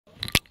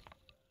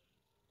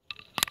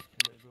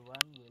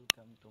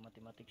to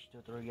mathematics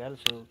tutorial.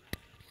 So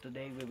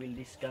today we will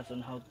discuss on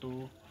how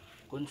to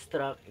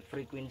construct a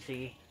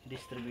frequency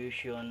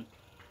distribution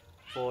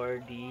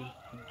for the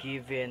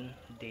given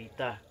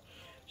data.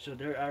 So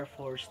there are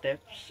 4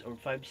 steps or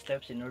 5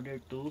 steps in order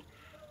to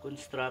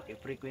construct a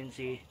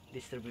frequency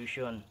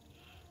distribution.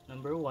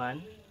 Number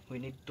 1, we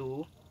need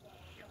to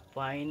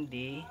find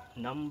the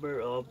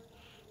number of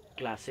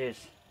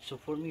classes. So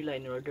formula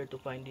in order to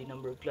find the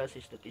number of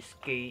classes, that is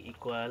k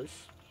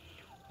equals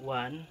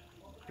 1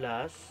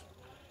 plus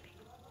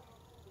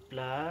 3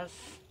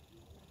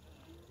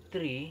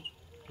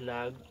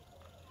 log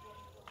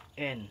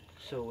n.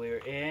 So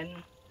where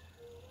n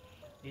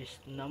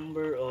is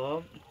number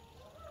of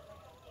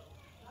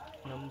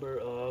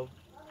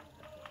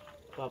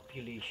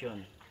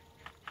population.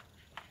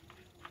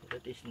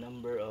 That is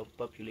number of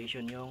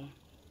population yung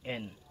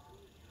n.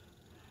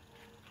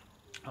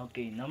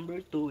 Okay,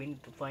 number 2, we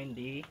need to find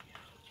the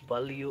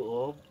value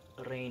of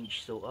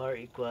range. So r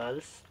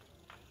equals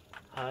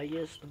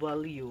highest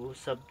value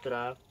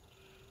subtract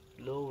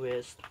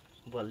lowest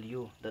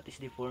value. That is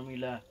the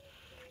formula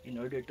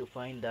in order to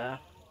find the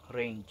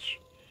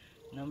range.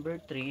 Number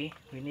 3,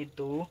 we need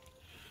to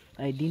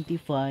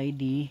identify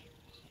the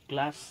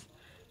class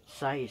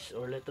size,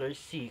 or letter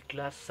C,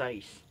 class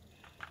size.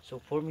 So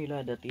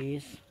formula, that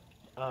is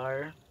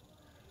R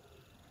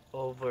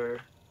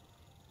over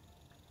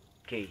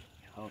K.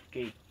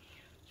 Okay,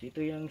 so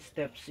ito yung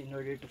steps in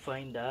order to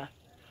find the,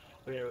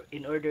 or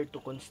in order to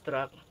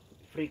construct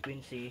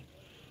frequency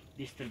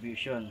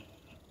distribution.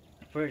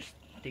 First,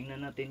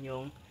 tingnan natin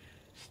yung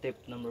step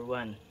number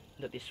 1.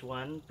 That is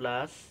 1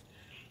 plus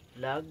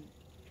log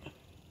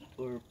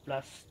or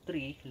plus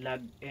 3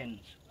 log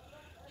n.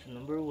 So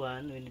number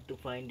 1, we need to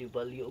find the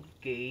value of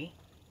k.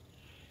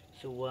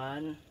 So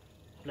 1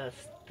 plus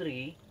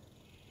 3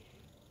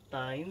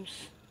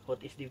 times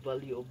what is the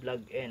value of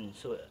log n.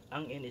 So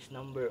ang n is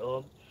number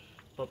of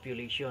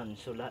population.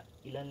 So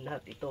ilan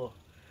lahat ito?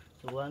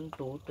 So 1,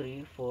 2,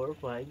 3, 4,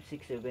 5,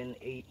 6, 7,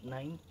 8,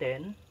 9,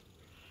 10.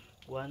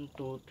 1,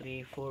 2,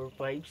 3, 4,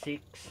 5,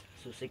 6.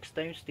 So 6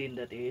 times 10,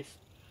 that is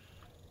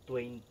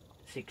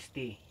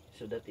 60.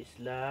 So that is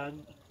log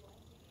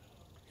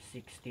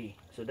 60.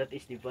 So that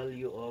is the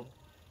value of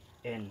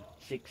n,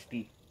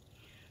 60.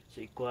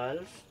 So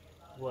equals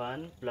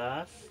 1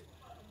 plus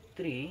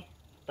 3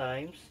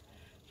 times,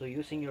 so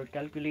using your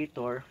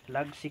calculator,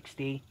 log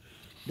 60,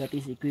 that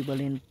is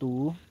equivalent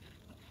to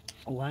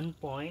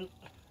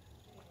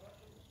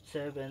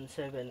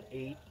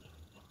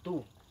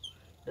 1.7782.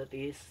 That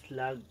is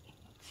log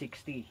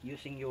 60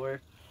 using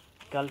your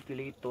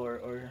calculator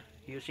or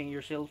using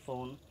your cell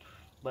phone,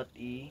 but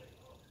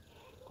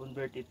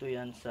i-convert ito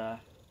yan sa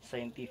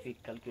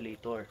scientific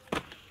calculator.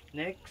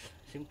 Next,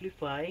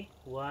 simplify.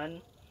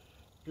 1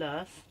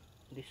 plus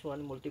this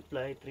one,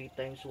 multiply 3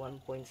 times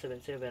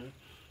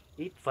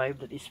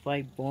 1.7785, that is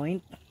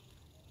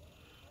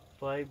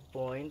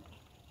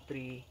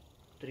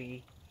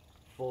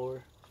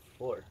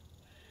 5.3344.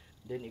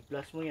 Then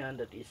i-plus mo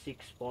yan, that is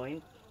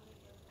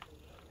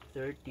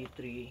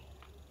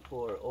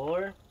 6.334,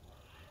 or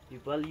the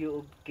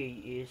value of k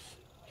is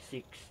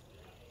 6.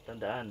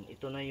 Tandaan,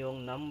 ito na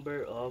yung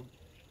number of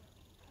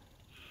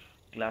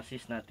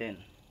classes natin.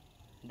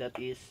 That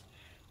is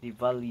the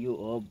value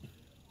of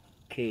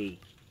k.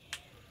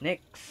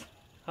 Next,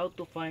 how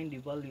to find the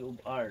value of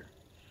r?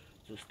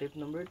 So step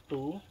number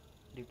 2,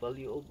 the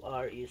value of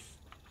r is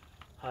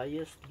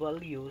highest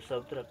value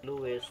subtract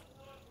lowest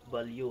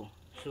value.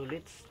 So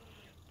let's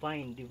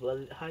find the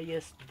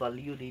highest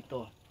value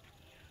dito.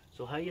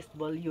 So highest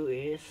value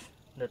is,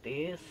 that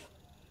is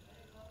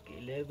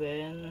okay,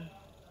 11.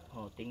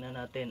 Tingnan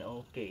natin.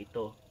 Okay,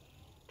 ito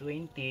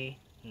 29.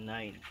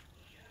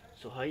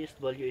 So highest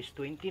value is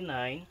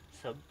 29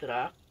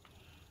 subtract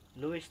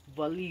lowest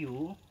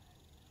value,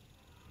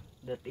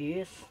 that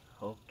is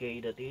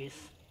okay, that is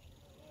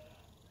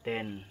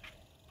 10.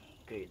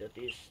 Okay, that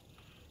is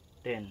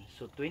 10.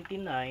 So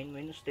 29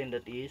 minus 10,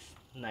 that is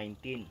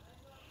 19.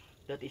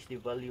 That is the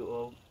value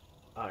of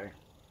r.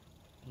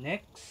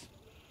 Next,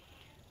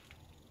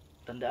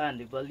 tandaan,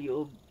 the value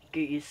of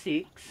k is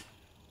 6,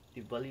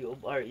 the value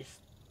of r is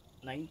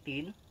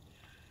 19.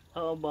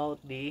 How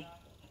about the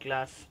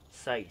class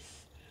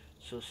size?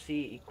 So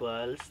c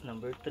equals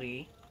number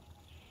 3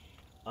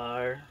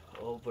 r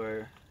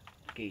over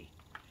k.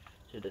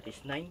 So that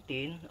is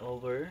 19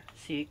 over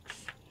 6.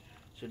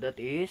 So that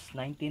is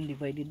 19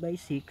 divided by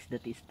 6,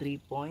 that is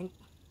 3.16,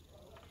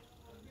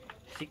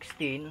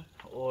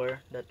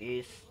 or that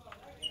is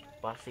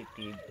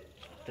positive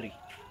 3.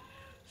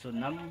 So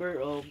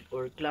number of,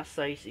 or class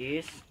size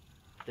is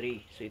 3.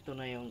 So ito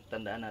na yung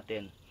tandaan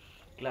natin.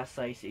 Class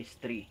size is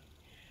 3.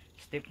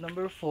 Step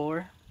number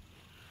 4,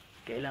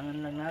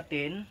 kailangan lang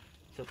natin,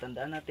 so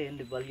tandaan natin,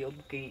 the value of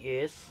k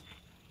is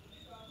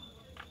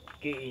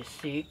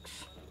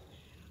 6,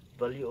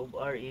 value of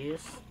r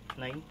is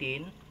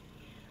 19,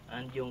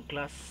 and yung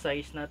class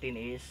size natin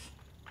is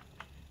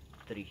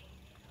 3.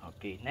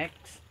 Okay,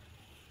 next,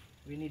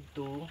 we need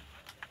to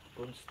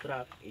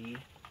construct a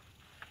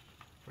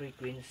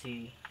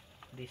frequency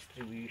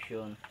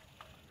distribution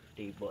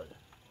table.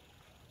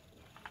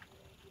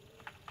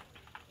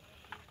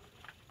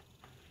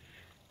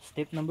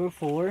 Step number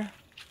 4,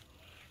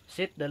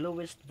 set the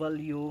lowest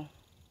value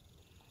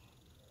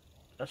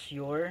as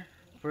your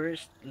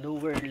first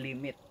lower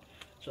limit.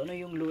 So ano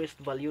yung lowest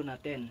value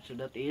natin? So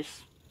that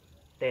is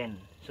 10.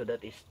 So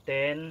that is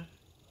 10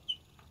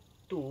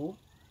 to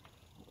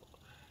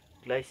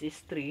class is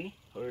 3,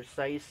 or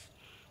size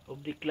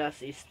of the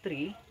class is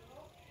 3.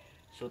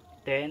 So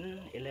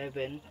 10,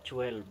 11,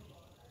 12.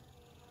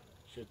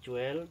 So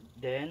 12,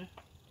 then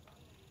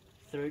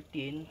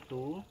 13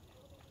 to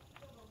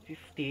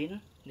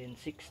 15, then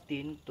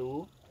 16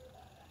 to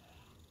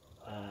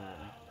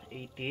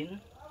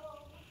 18,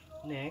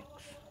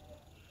 next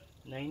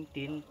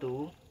 19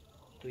 to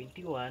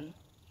 21,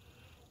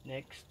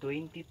 next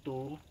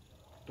 22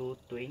 to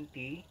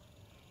 24,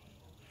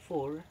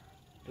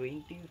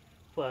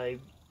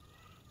 25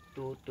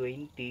 to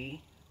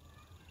 28,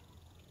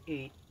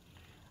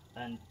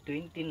 and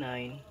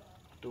 29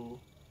 to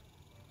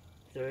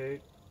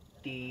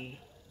 30,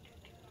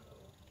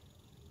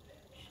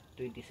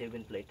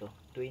 27 pala ito,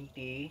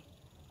 27,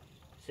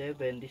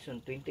 this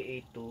one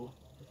 28 to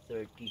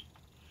 30.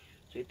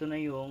 So ito na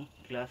yung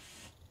class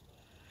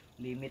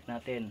limit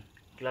natin,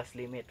 class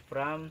limit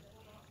from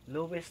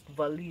lowest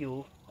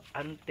value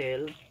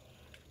until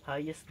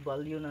highest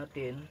value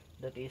natin,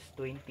 that is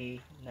 29.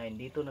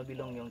 Dito na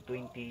bilong yung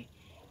 29.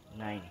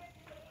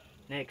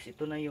 Next,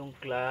 ito na yung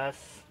class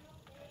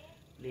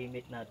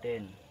limit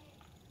natin,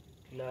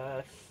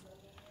 class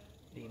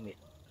limit.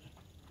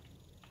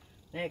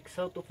 Next,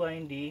 how to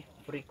find the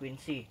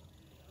frequency.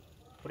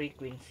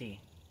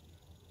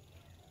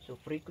 So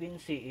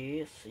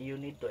frequency is, you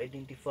need to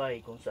identify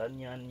kung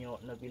saan yan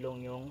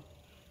nabilong yung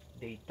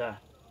data.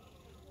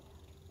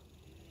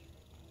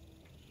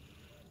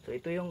 So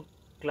ito yung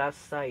class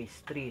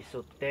size 3.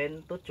 So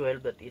 10 to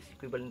 12, that is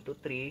equivalent to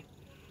 3.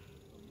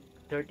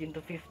 13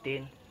 to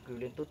 15,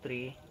 equivalent to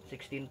 3.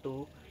 16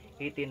 to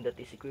 18, that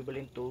is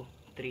equivalent to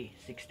 3.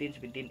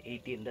 16, 17,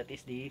 18, that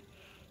is the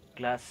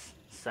class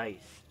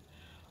size.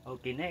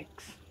 Okay,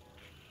 next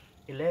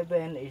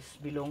 11 is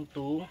belong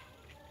to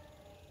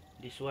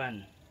this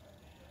one.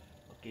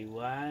 Okay,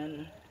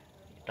 1,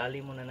 tali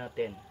muna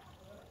natin,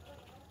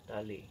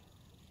 tali.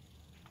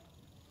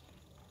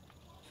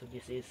 So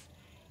this is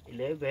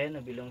 11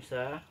 na bilong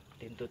sa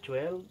 10 to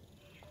 12,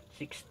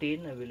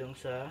 16 na bilong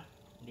sa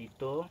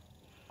dito,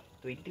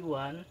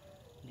 21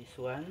 this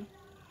one,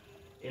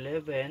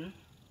 11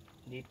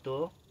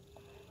 dito,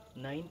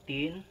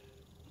 19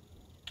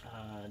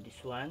 this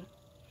one,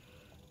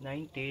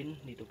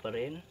 19 dito pa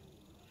rin,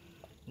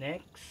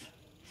 next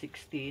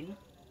 16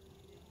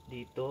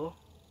 dito,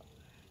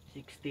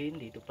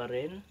 16 dito pa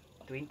rin,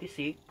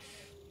 26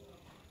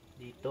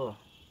 dito,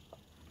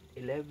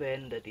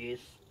 11 that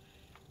is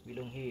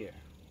belong here,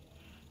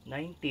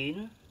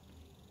 19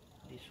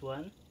 this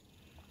one,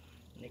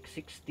 next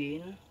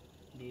 16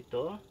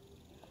 dito,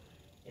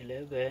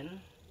 11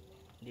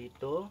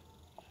 dito,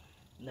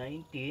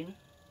 19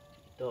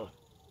 dito,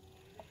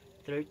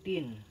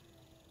 13.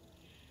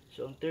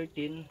 So ang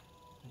 13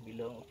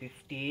 belong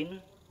 15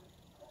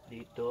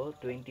 dito,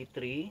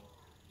 23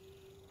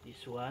 this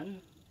one,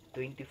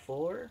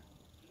 24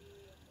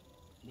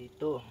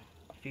 dito,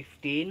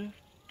 15.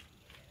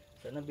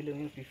 Sana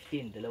bilong yung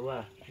 15,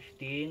 dalawa,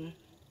 15.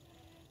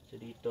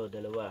 So dito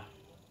dalawa,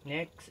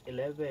 next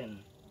 11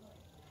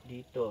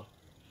 dito,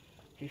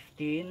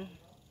 15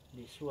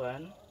 this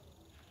one,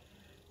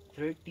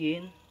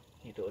 13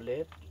 dito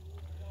ulit,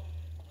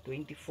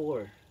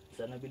 24.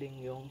 Sana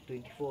biling yung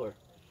 24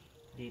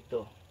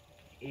 dito,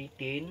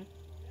 18.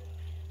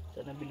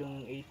 Sana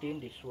bilong yung 18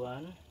 this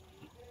one,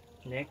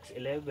 next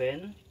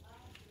 11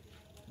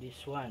 this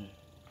one,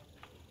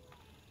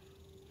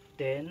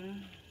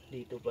 10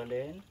 dito pa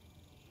rin,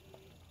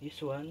 this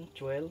one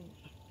 12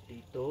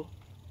 dito,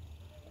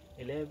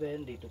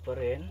 11 dito pa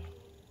rin,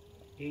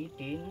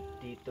 18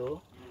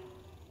 dito,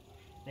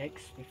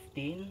 next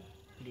 15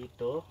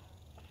 dito,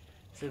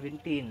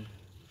 17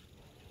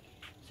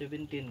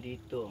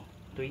 dito,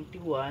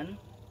 21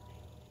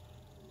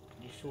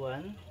 this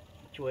one,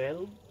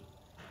 12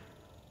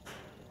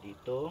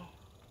 dito,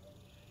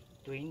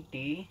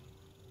 20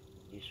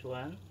 this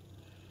one,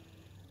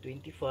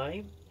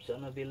 25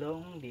 saan na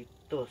belong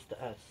dito sa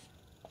taas,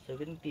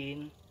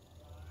 17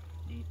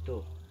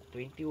 dito,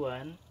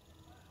 21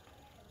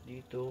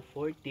 dito,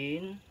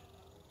 14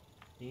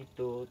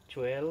 dito,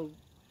 12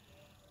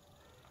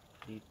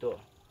 dito,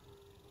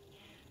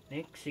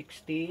 next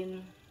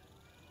 16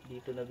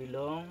 dito na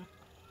belong,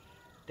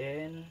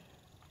 10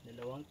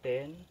 dalawang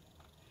 10,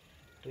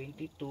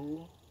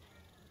 22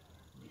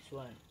 this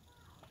one,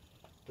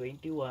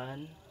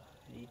 21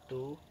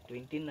 dito,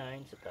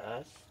 29 sa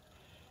taas,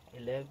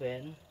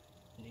 11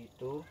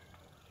 dito,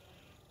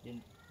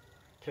 then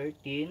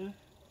 13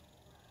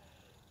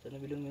 saan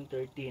nabilong yung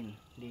 13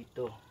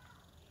 dito.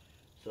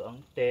 So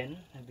ang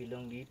 10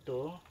 nabilong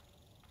dito,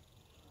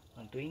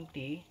 ang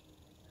 20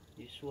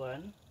 this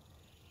one,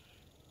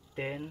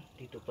 10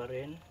 dito pa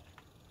rin,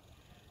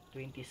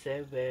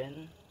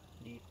 27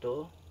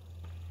 dito,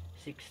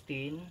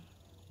 16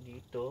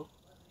 dito,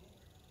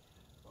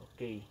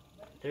 okay,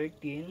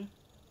 13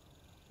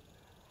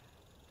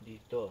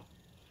 dito.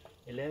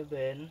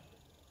 11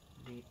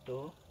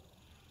 dito.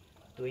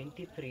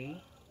 23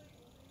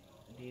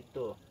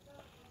 dito.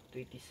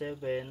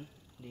 27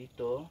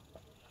 dito.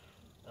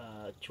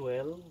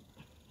 12,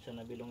 sa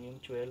nabilong yung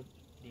 12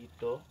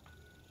 dito.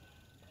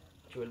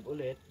 12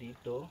 ulit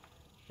dito.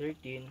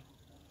 13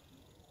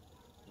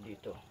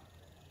 dito.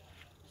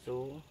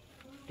 So,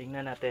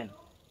 tingnan natin.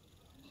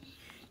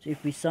 So,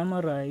 if we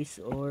summarize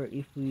or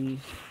if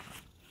we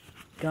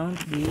count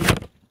the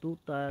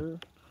total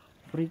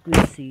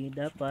frequency,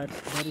 dapat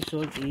the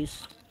result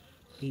is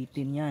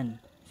 18 yan.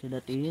 So,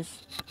 that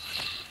is,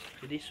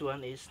 so this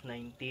one is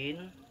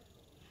 19.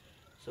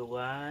 So,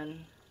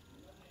 1,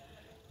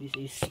 this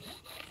is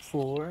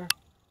 4,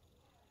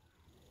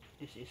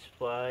 this is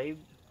 5,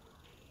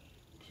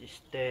 this is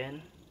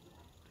 10,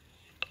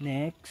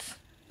 next,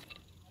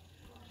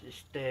 this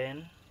is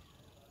 10,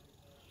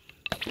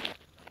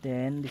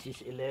 then this is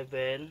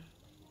 11,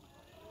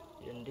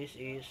 and this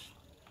is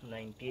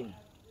 19.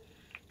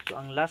 So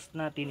ang last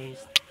natin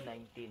is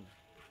 19.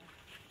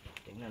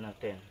 Tingnan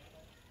natin.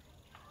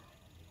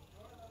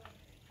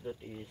 That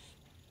is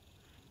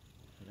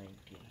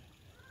 19.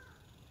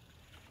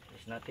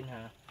 Is natin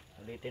ha.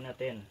 Ulitin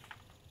natin.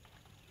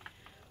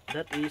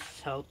 That is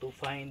how to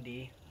find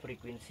the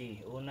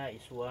frequency. Una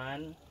is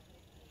 1,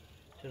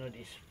 sunod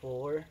is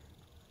 4,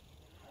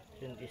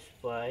 sunod is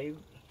 5,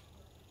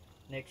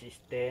 next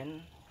is 10,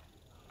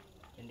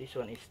 and this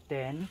one is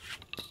 10,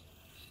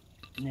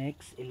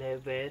 next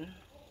 11,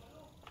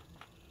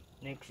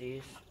 next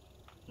is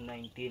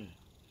 19.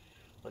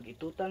 Pag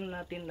itutan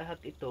natin lahat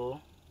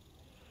ito,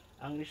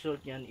 ang result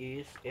niyan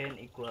is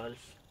n equals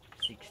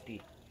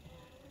 60.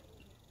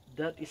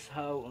 That is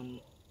how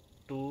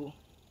to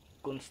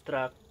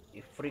construct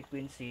a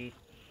frequency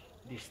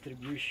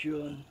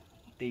distribution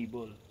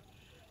table.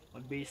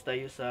 Mag-base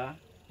tayo sa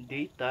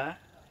data.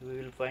 We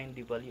will find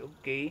the value of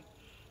K,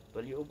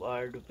 value of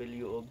R, the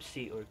value of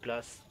C or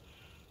class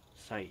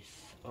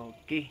size.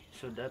 Okay,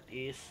 so that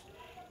is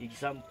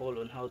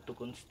example on how to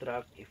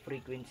construct a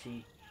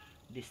frequency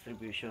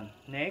distribution.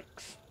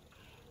 Next,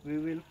 we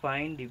will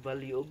find the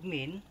value of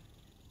mean,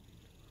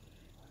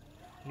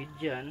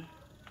 median,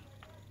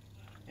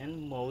 and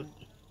mode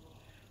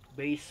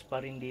based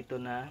pa rin dito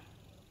na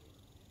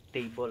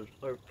table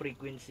or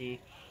frequency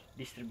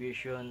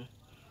distribution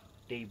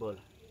table.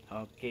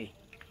 Okay,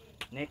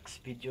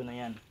 next video na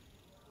yan.